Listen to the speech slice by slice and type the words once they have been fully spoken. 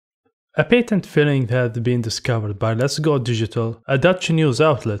A patent filing had been discovered by Let's Go Digital, a Dutch news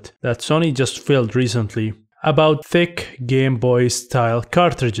outlet that Sony just filed recently, about thick Game Boy style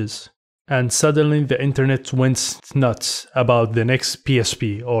cartridges. And suddenly the internet went nuts about the next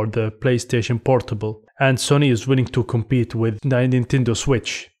PSP or the PlayStation Portable, and Sony is willing to compete with the Nintendo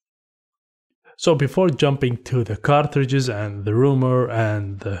Switch. So before jumping to the cartridges and the rumor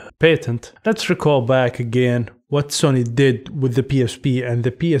and the patent, let's recall back again what Sony did with the PSP and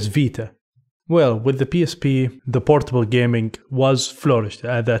the PS Vita. Well, with the PSP, the portable gaming was flourished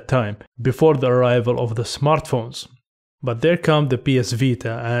at that time, before the arrival of the smartphones. But there come the PS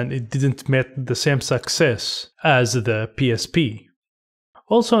Vita and it didn't meet the same success as the PSP.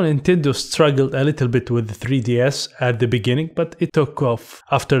 Also, Nintendo struggled a little bit with the 3DS at the beginning, but it took off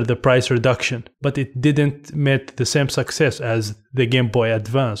after the price reduction. But it didn't meet the same success as the Game Boy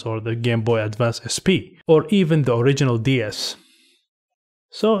Advance or the Game Boy Advance SP, or even the original DS.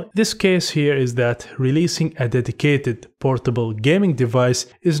 So this case here is that releasing a dedicated portable gaming device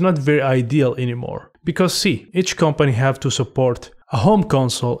is not very ideal anymore. Because see, each company have to support a home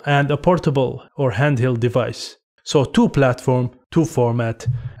console and a portable or handheld device. So 2 platform, 2 format,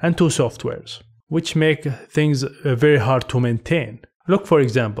 and 2 softwares, which make things very hard to maintain. Look, for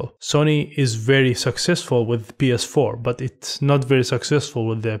example, Sony is very successful with PS4, but it's not very successful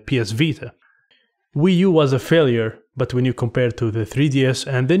with the PS Vita. Wii U was a failure, but when you compare to the 3DS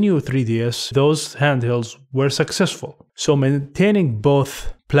and the new 3DS, those handhelds were successful. So maintaining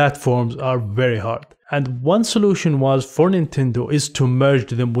both platforms are very hard. And one solution was for Nintendo is to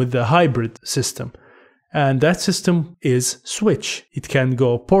merge them with the hybrid system. And that system is Switch. It can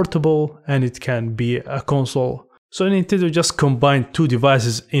go portable and it can be a console. So Nintendo just combined 2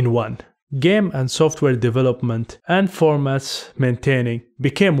 devices in one. Game and software development and formats maintaining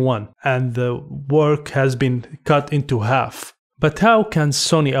became one, and the work has been cut into half. But how can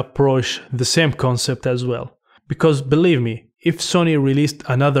Sony approach the same concept as well? Because believe me, if Sony released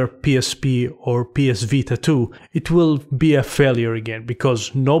another PSP or PS Vita 2, it will be a failure again,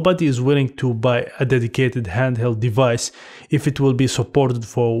 because nobody is willing to buy a dedicated handheld device if it will be supported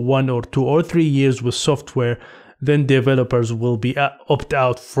for 1 or 2 or 3 years with software. Then developers will be opt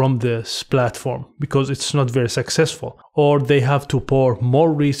out from this platform because it's not very successful, or they have to pour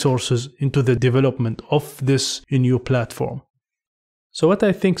more resources into the development of this new platform. So what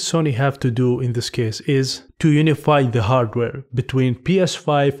I think Sony have to do in this case is to unify the hardware between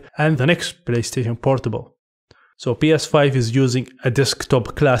PS5 and the next PlayStation Portable. So PS5 is using a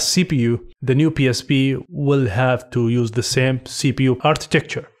desktop class CPU, the new PSP will have to use the same CPU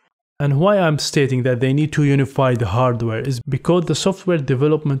architecture. And why I'm stating that they need to unify the hardware is because the software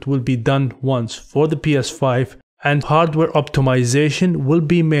development will be done once for the PS5 and hardware optimization will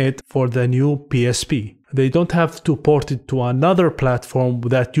be made for the new PSP. They don't have to port it to another platform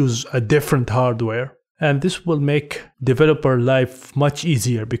that uses a different hardware. And this will make developer life much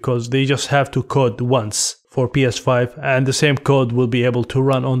easier because they just have to code once for PS5 and the same code will be able to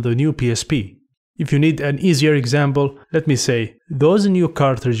run on the new PSP. If you need an easier example, let me say, those new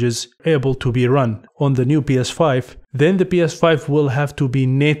cartridges able to be run on the new PS5, then the PS5 will have to be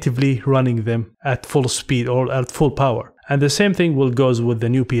natively running them at full speed or at full power. And the same thing will goes with the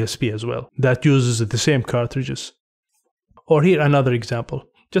new PSP as well, that uses the same cartridges. Or here another example.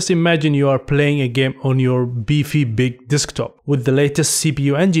 Just imagine you are playing a game on your beefy big desktop with the latest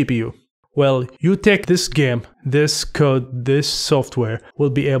CPU and GPU. Well, you take this game, this code, this software will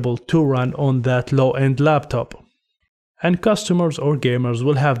be able to run on that low-end laptop. And customers or gamers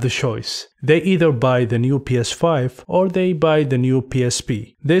will have the choice. They either buy the new PS5 or they buy the new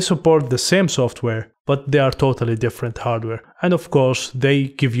PSP. They support the same software, but they are totally different hardware. And of course, they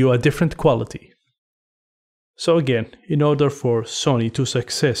give you a different quality. So again, in order for Sony to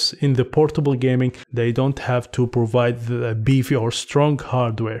success in the portable gaming, they don't have to provide the beefy or strong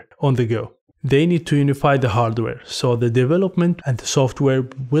hardware on the go. They need to unify the hardware, so the development and the software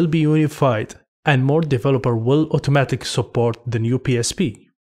will be unified, and more developer will automatically support the new PSP.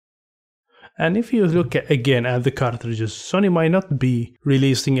 And if you look again at the cartridges, Sony might not be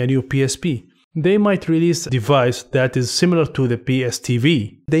releasing a new PSP. They might release a device that is similar to the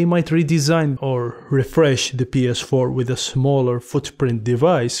PS-TV. They might redesign or refresh the PS4 with a smaller footprint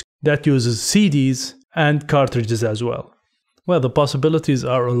device that uses CDs and cartridges as well. Well, the possibilities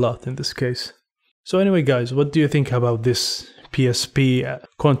are a lot in this case. So anyway guys, what do you think about this PSP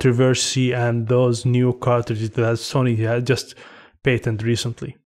controversy and those new cartridges that Sony had just patented recently?